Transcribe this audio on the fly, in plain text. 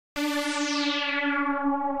Hi,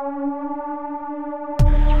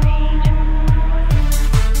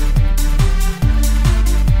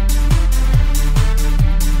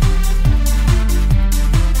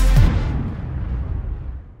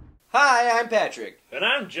 I'm Patrick. And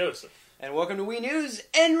I'm Joseph. And welcome to Wii News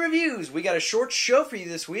and Reviews. We got a short show for you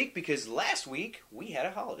this week because last week we had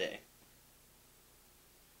a holiday.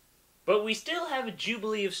 But we still have a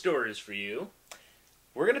jubilee of stories for you.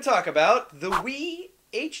 We're going to talk about the Wii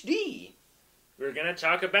HD. We're going to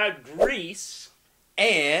talk about Greece.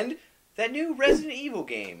 And that new Resident Evil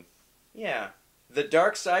game. Yeah, the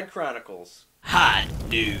Darkside Chronicles. Hot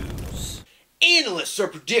news. Analysts are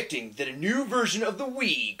predicting that a new version of the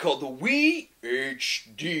Wii, called the Wii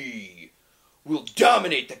HD, will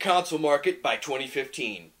dominate the console market by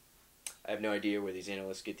 2015. I have no idea where these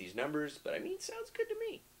analysts get these numbers, but I mean, it sounds good to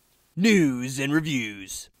me. News and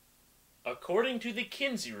reviews. According to the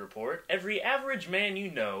Kinsey report, every average man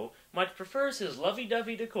you know might prefers his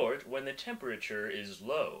lovey-dovey to court when the temperature is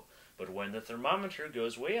low. But when the thermometer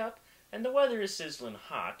goes way up and the weather is sizzling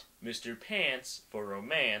hot, Mr. Pants for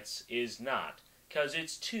romance is not, 'cause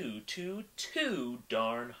it's too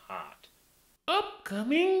darn hot.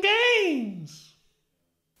 Upcoming games!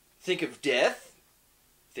 Think of death.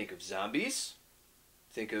 Think of zombies.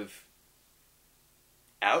 Think of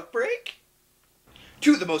Outbreak?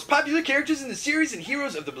 Two of the most popular characters in the series and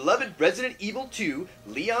heroes of the beloved Resident Evil 2,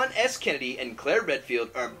 Leon S. Kennedy and Claire Redfield,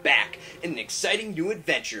 are back in an exciting new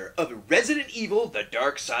adventure of Resident Evil: The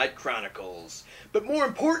Darkside Chronicles. But more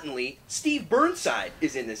importantly, Steve Burnside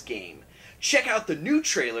is in this game. Check out the new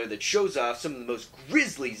trailer that shows off some of the most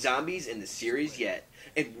grisly zombies in the series yet.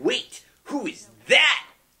 And wait, who is that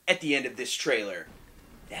at the end of this trailer?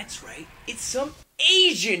 That's right, it's some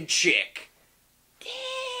Asian chick!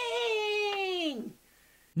 Dang!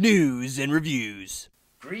 News and reviews.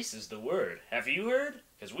 Greece is the word. Have you heard?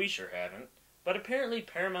 'Cause we sure haven't. But apparently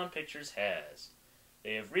Paramount Pictures has.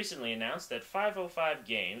 They have recently announced that 505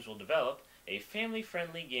 Games will develop a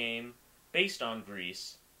family-friendly game based on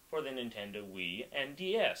Greece for the Nintendo Wii and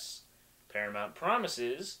DS. Paramount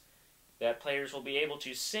promises that players will be able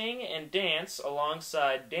to sing and dance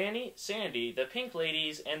alongside Danny, Sandy, the Pink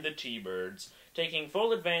Ladies, and the T-Birds, taking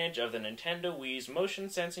full advantage of the Nintendo Wii's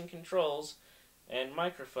motion-sensing controls and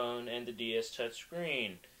microphone and the DS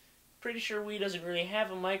touchscreen. Pretty sure Wii doesn't really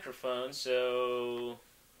have a microphone, so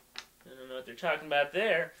I don't know what they're talking about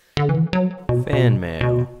there. Fan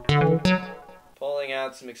mail. Pulling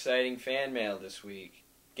out some exciting fan mail this week.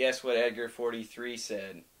 Guess what Edgar43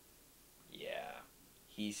 said? Yeah,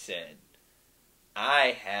 he said,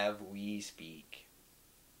 I have Wii Speak.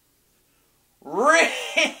 Really?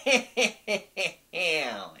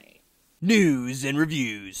 News and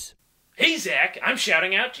reviews. Hey Zach, I'm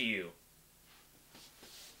shouting out to you.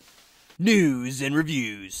 News and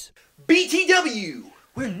reviews. BTW!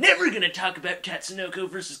 We're never gonna talk about Tatsunoko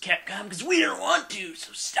vs. Capcom because we don't want to,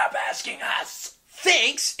 so stop asking us.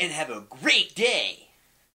 Thanks, and have a great day!